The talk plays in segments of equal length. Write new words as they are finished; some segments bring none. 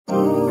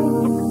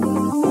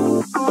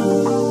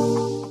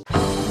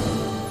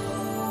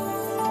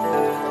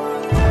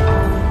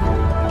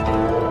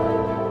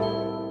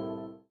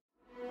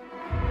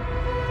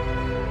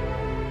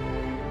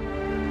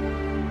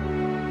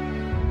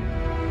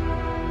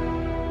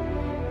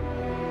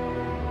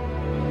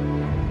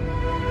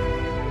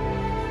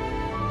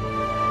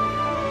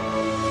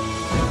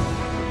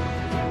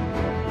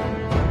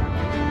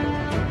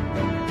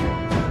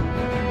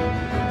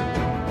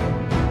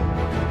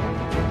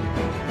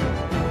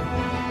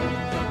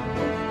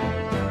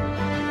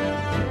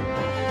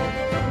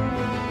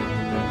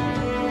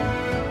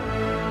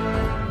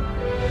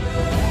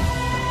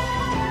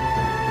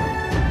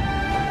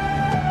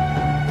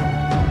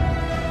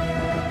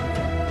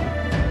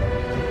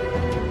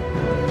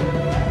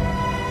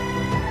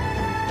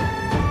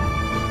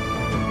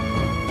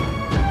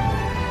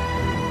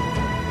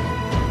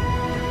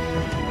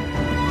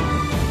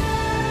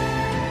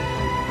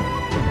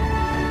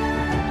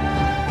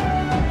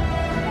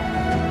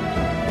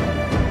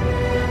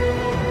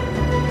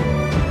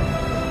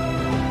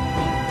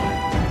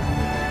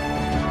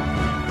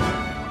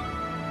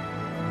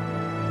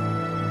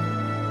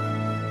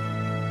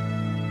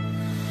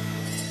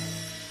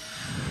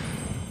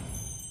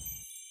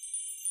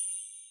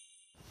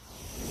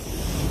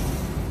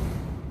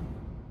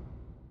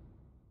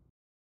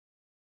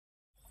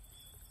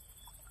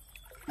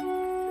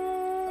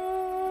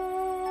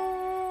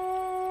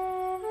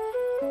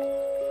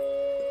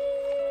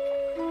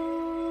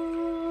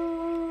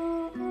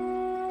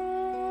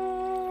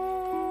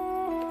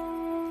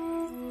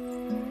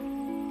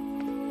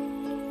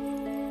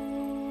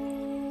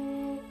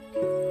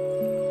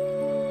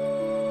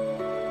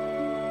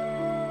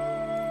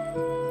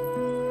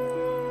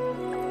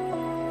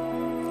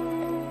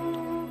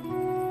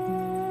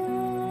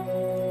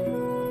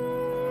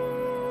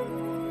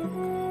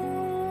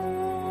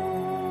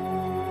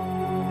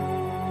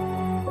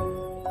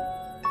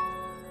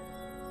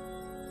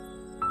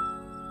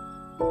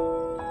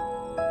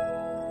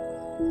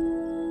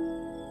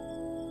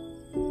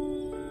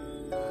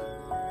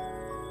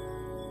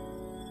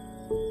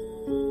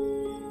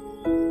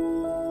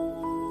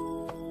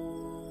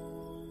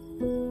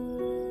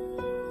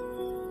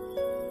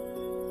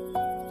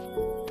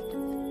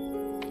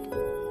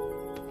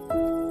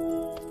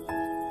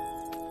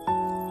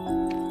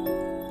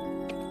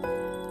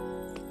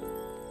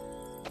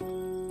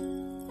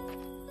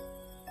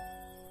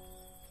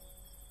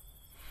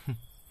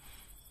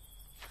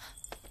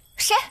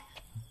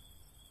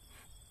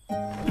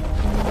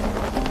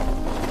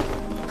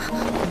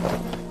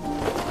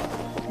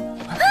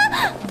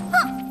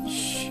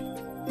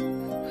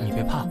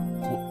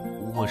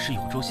是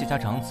永州谢家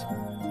长子，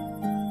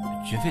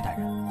绝非歹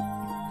人。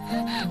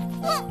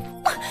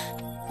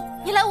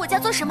你来我家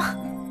做什么？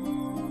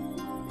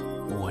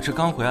我这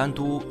刚回安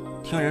都，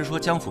听人说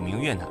江府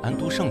明月乃安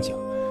都盛景，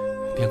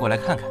便过来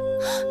看看。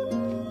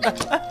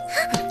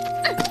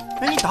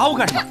哎，你打我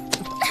干什么？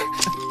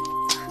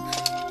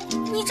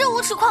你这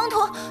无耻狂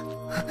徒！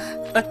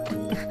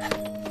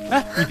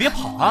哎，你别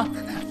跑啊！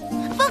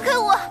放开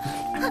我！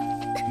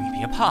你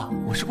别怕，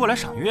我是过来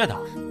赏月的。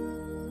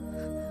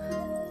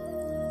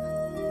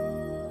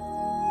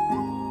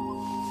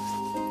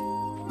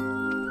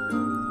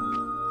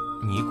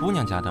你一姑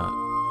娘家的，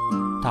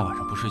大晚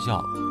上不睡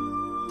觉，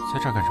在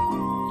这儿干什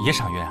么？也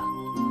赏月啊？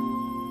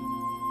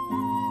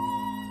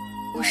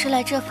我是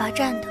来这罚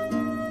站的。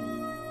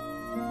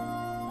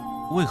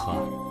为何？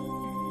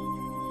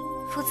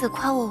夫子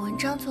夸我文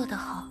章做得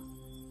好，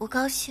我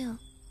高兴，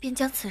便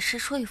将此事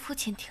说与父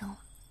亲听了。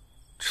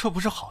这不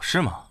是好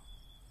事吗？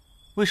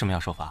为什么要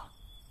受罚？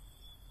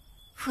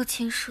父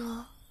亲说，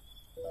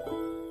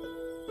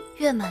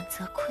月满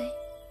则亏，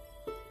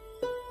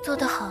做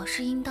得好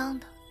是应当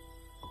的，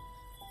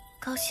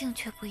高兴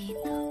却不应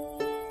当。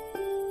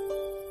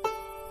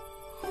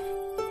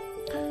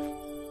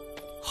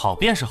好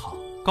便是好，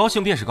高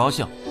兴便是高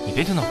兴，你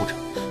别听他胡扯。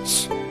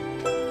嘘，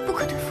不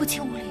可对父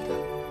亲无礼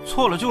的。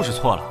错了就是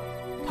错了，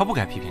他不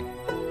该批评你。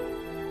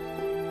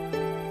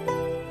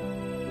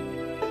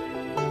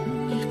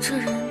你这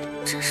人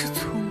真是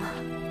粗马。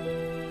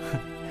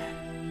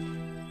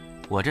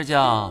我这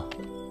叫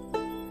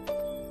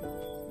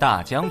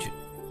大将军，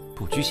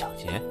不拘小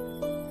节。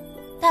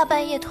大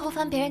半夜偷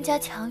翻别人家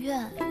墙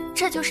院，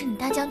这就是你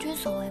大将军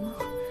所为吗？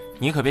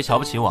你可别瞧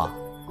不起我，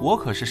我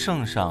可是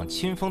圣上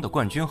亲封的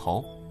冠军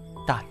侯，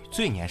大禹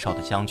最年少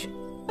的将军。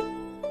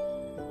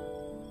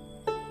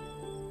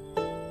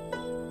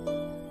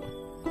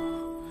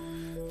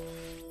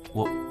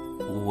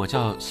我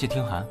叫谢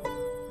听寒，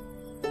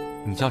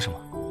你叫什么？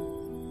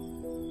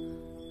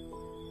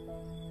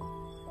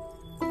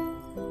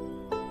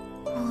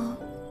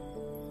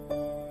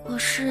我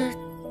是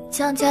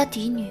江家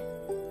嫡女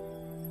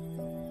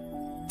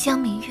江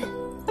明月。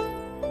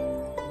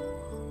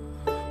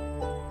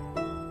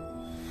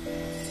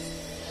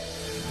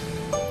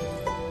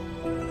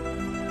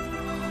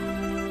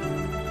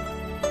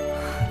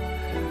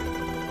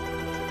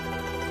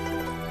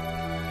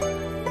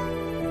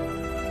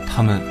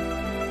他们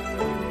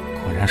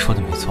果然说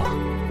的没错。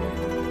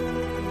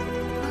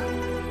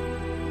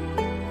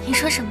你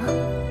说什么？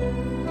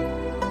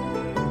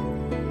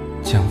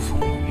江府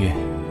明月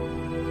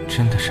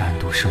真的是安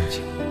都盛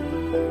景。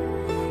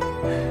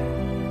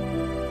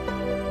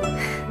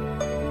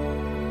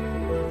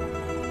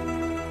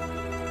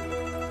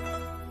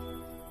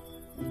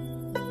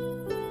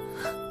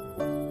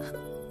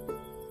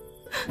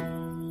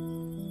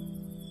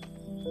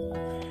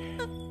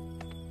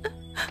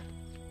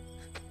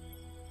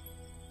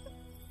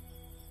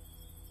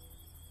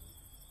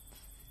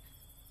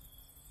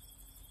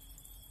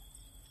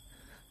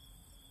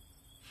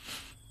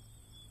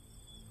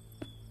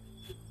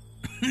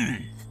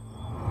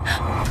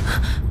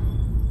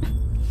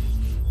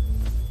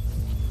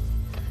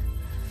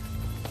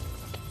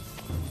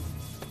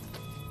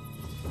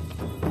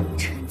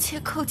臣妾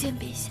叩见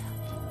陛下。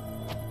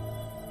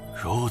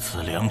如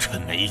此良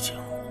辰美景，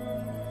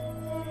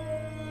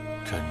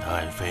朕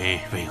太妃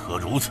为何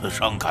如此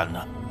伤感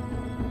呢？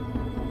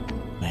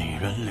美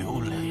人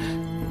流泪，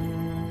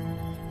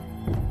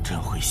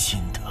朕会心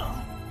疼。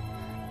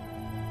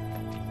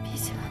陛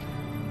下，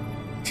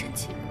臣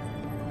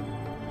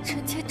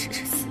妾只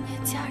是思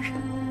念家人。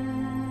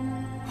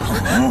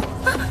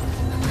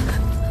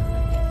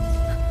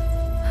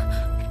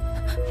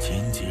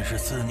仅仅是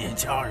思念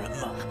家人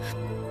吗？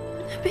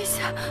陛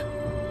下，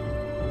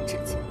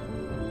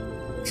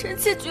臣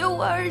妾绝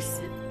无二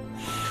心。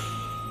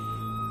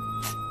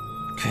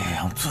这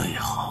样最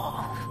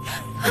好。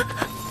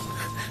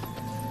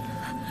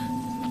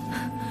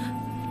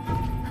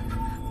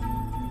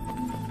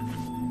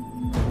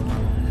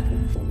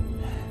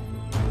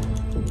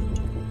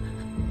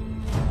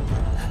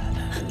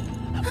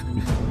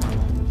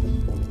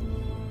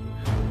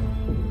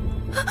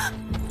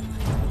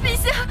陛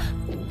下，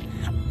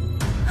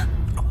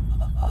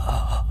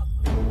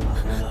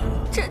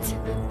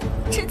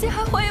臣妾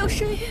还怀有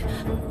身孕。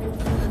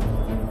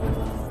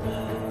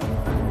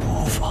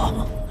无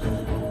妨，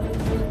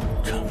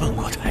朕问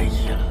过太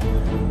医了，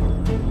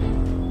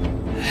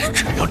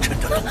只要朕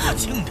的动作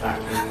轻点，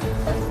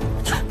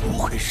就不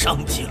会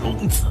伤及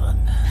龙子。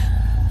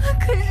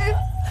可是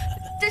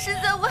这是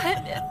在外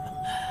面。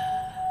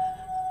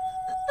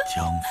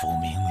江府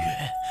明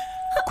月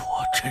果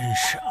真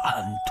是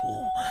安都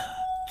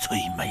最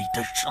美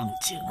的盛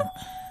景。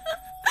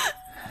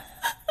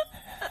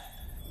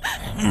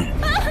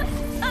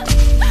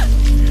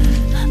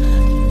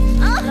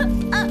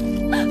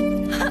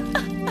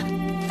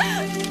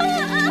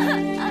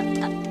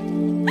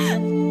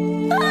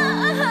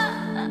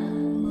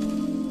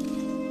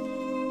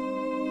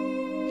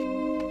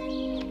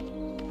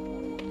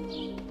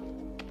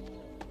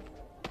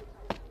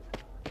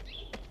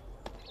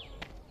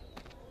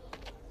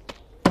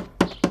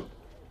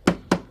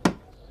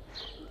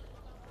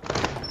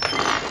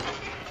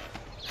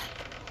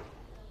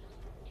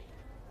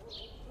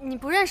你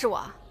不认识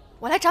我？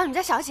我来找你们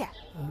家小姐。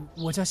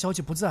我家小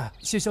姐不在，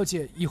谢小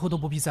姐以后都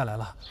不必再来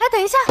了。哎，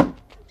等一下，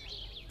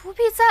不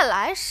必再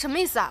来什么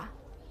意思啊？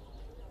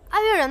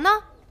阿月人呢？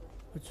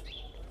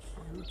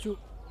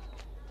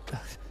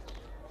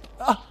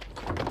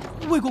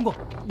魏公公，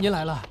您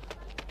来了。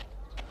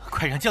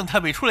快让姜太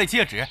尉出来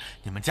接旨，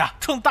你们家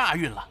冲大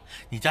运了！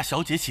你家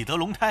小姐喜得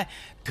龙胎，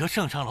得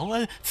圣上隆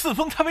恩，赐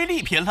封她为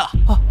丽嫔了。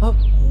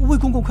魏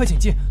公公快请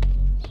进。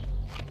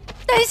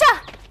等一下，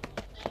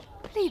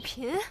丽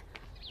嫔，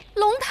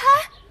龙胎，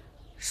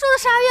说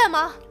的是阿月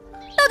吗？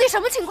到底什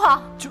么情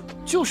况？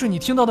就是你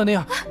听到的那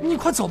样。你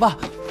快走吧。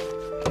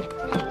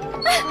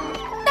哎，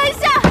等一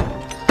下，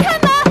开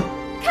门，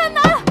开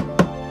门！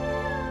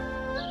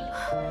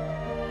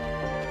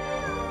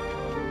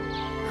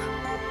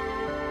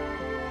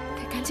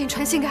得赶紧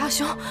传信给阿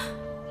兄。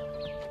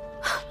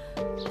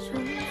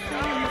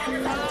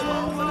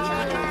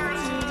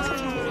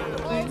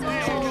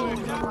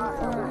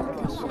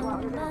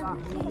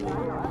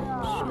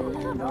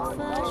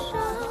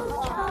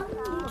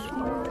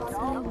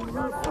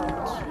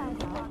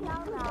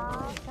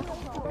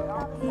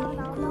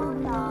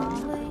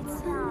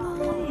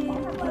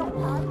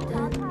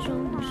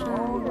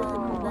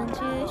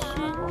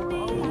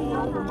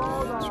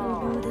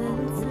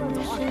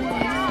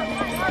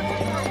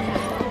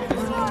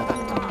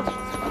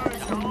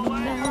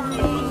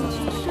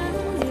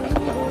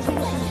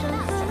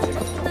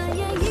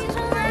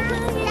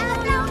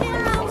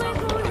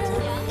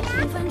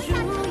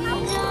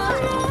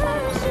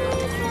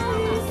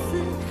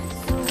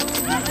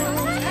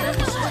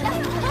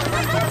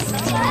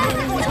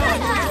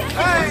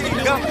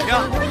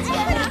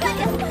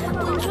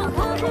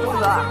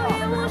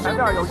前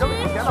面有扔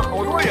纸钱的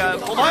好多人，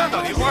我们要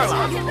等一会儿了。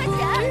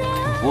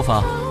无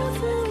妨。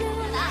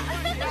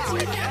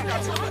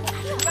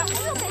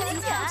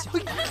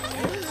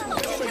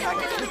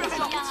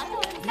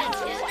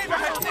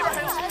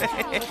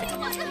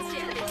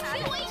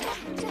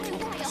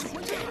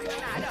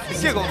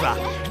谢公子，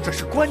这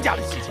是官家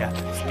的喜钱，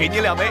给你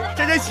2枚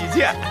沾沾喜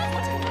气，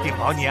定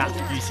保你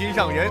与心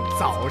上人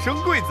早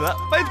生贵子，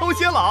白头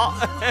偕老。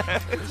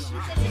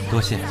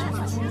多谢。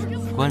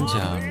官家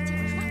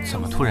怎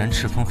么突然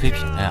敕封妃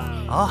嫔了呀？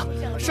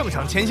圣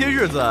上前些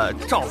日子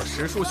召了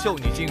10数秀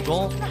女进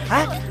宫，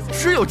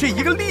只有这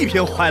一个丽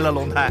嫔怀了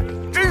龙胎，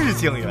真是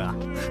幸运啊！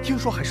听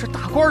说还是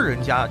大官人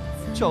家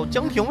叫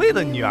江廷尉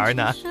的女儿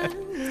呢。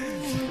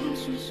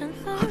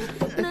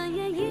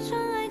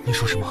你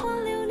说什么？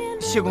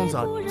谢公子，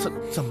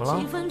怎么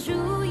了？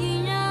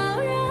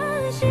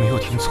你没有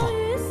听错，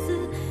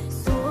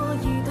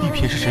丽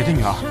嫔是谁的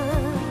女儿？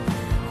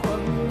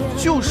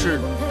就是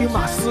兵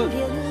马司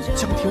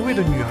江廷尉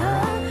的女儿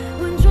啊！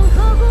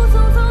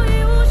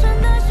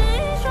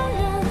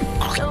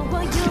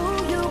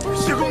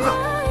谢公子，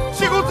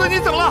谢公子，你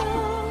怎么了？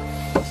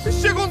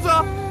谢公子，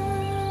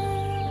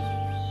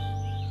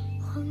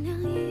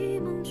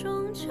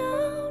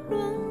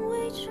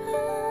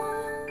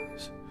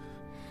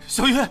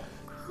小月。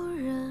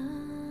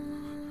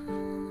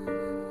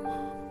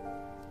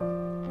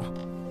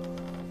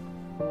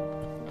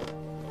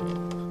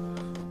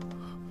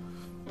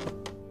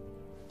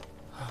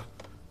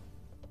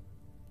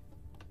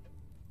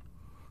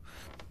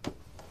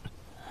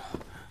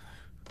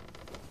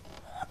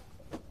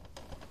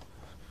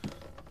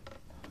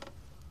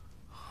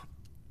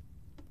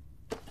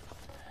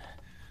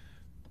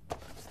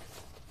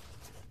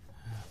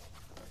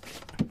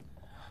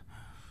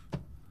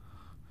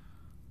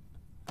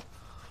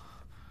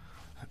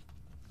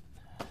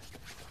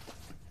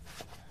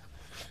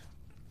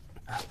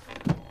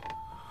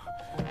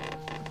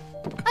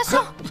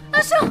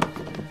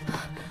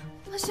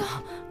阿兄，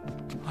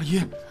阿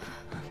姨，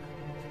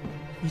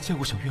你见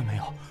过小月没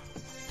有？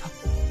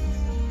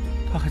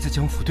她还在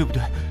江府，对不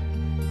对？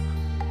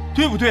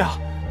对不对啊？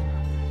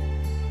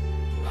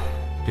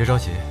别着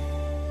急，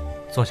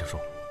坐下说，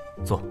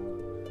坐。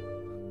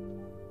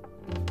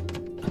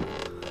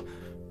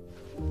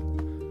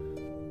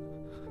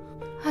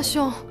阿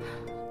兄，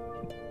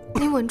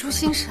你稳住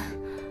心神。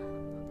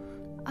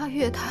阿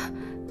月她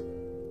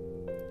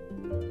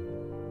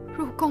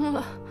入宫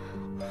了。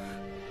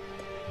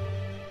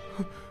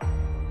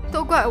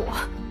都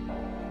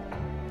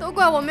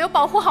怪我没有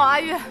保护好阿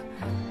月。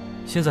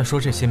现在说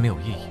这些没有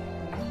意义，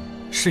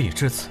事已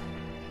至此，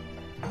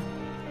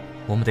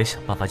我们得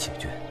想办法解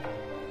决。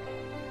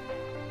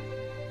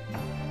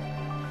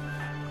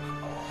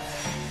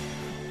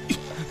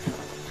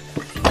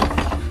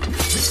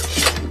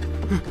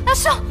阿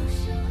兄，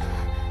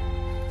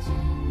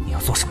你要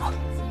做什么？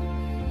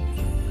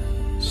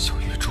小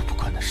月住不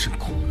惯那深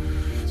宫，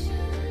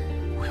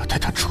我要带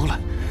她出来。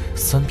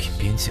3品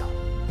边将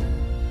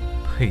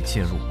佩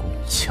剑入宫，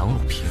强掳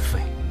嫔妃，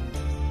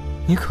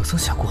你可曾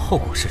想过后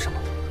果是什么？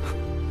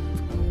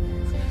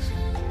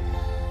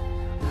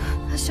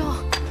阿兄，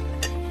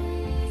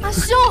阿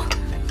兄，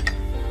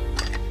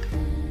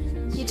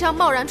你这样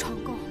贸然闯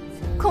宫，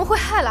恐会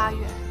害了阿月。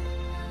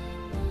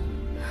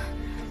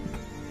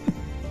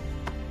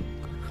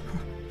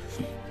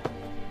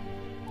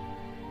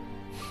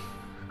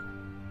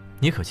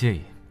你可介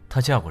意她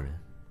嫁过人，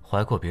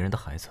怀过别人的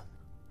孩子？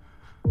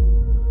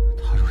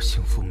她若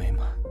幸福美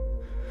满，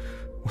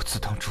我自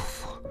当祝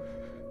福。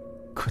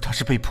可她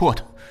是被迫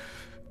的，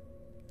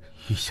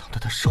一想到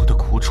她受的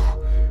苦楚，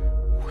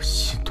我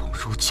心痛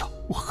如绞，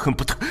我恨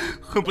不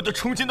得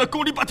冲进那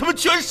沟里把他们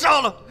全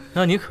杀了。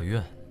那你可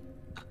愿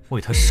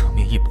为她舍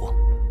命一搏？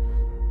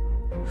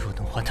若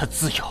能还她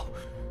自由，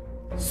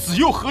死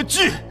又何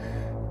惧？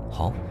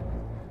好。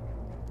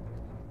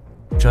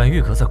斩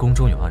玉阁在宫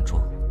中有暗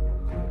桩，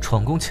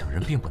闯宫抢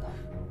人并不难，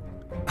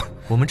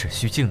我们只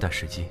需静待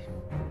时机。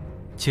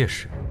届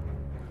时，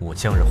我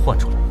将人换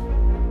出来，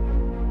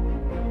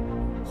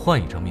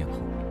换一张面孔。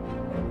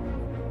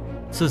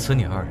自此，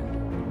你二人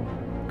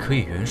可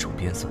以元首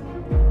边塞，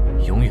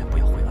永远不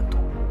要回安都。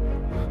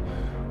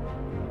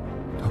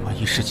那万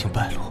一事情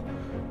败露，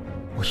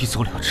我一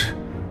走了之，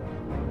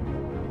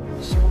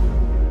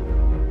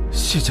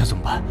谢家怎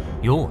么办？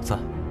有我在，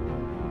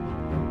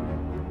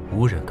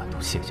无人敢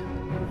动谢家。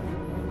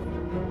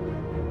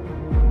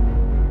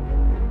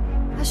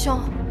阿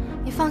兄，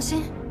你放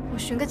心，我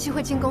寻个机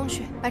会进宫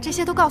去，把这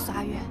些都告诉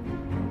阿月。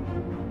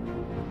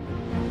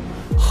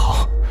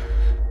好。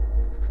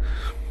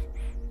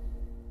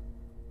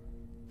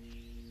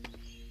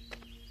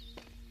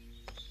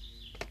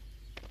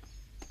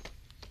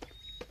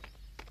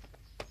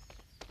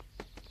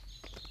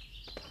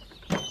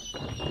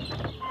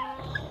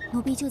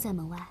奴婢就在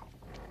门外。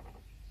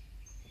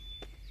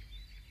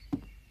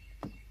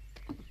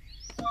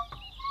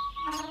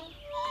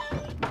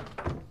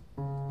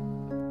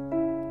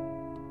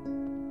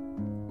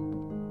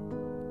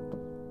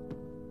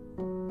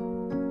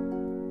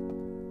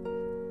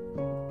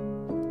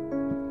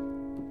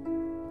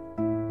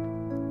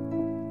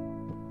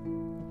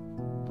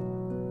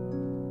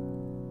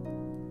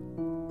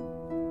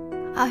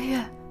阿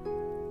月，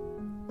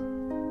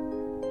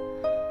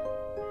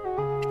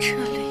这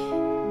里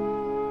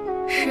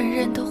人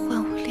人都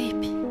还我利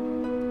品，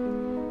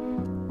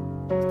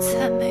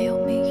再没有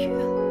明月。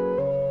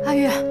阿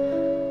月，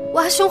我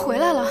阿兄回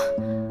来了，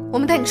我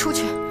们带你出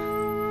去。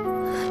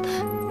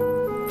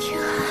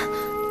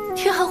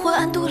天寒回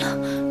安都了，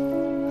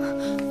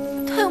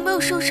他有没有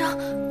受伤？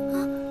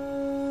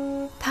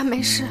他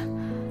没事。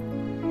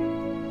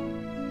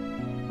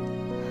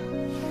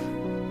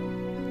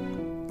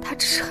他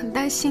只是很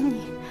担心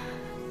你。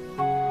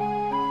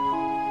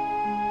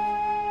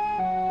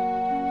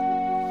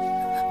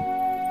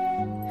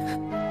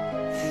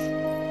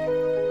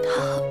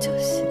他好就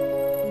行，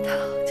他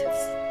好就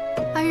行。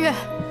阿月，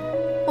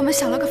我们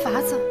想了个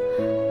法子。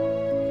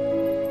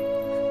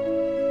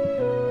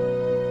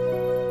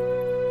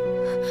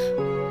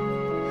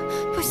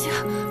不行，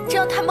这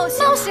样太冒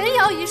险。冒险也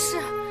要一试。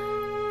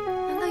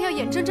难道要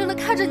眼睁睁地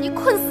看着你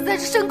困死在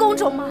这深宫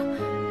中吗？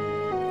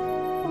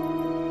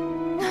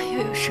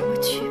有什么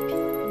区别？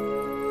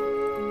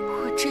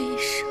我这一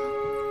生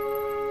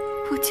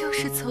不就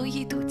是从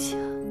一堵墙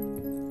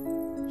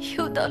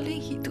又到另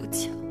一堵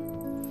墙？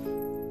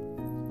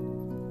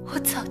我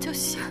早就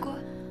习惯。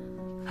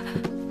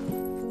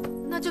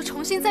那就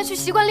重新再去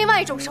习惯另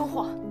外一种生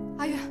活。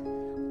阿月，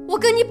我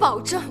跟你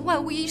保证，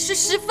万无一失，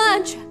十分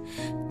安全。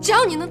只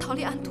要你能逃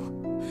离安都，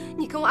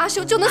你跟我阿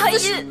修就能死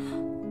死。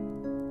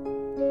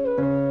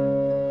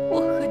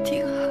我和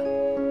丁寒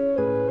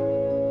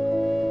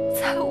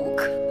再无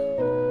可能。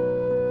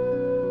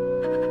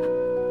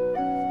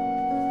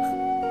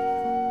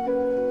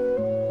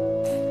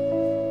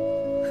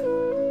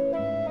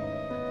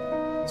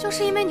就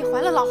是因为你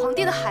怀了老皇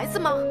帝的孩子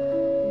吗？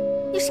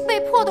你是被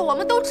迫的，我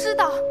们都知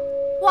道。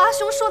我阿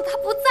兄说了，他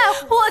不在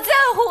乎。我在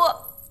乎。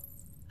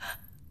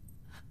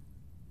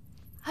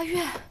阿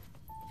月，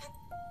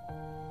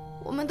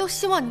我们都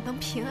希望你能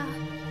平安。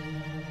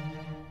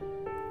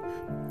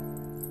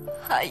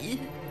阿姨，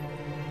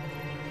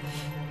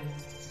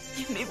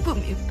你明不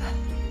明白？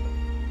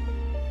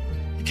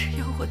只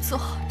有我做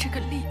好这个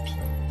礼品，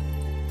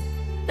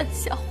南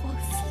下荒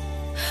死，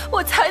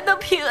我才能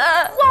平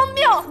安。荒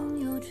谬！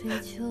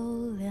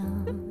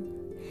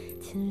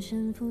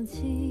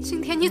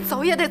今天你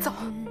走也得走，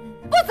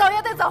不走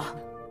也得走。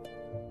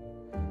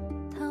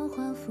桃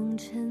花风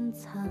尘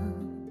藏。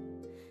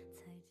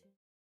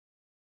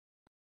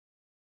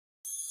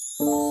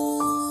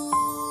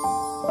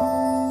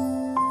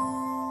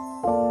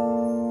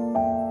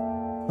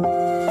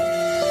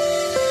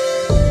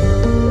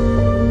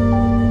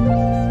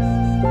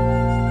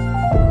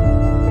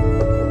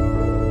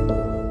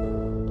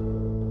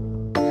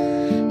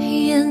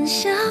檐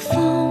下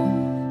风，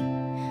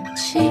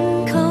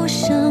轻叩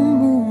上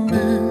木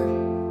门。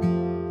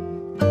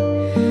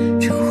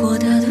烛火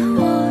打得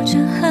我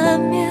正酣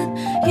眠，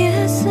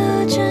夜色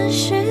正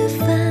时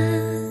分。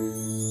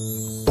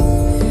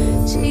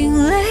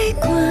惊雷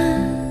滚，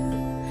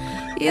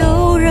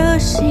又惹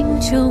心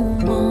中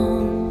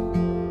梦。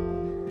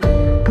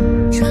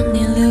转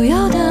念流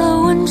摇的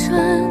温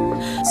存，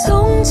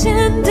从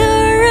前的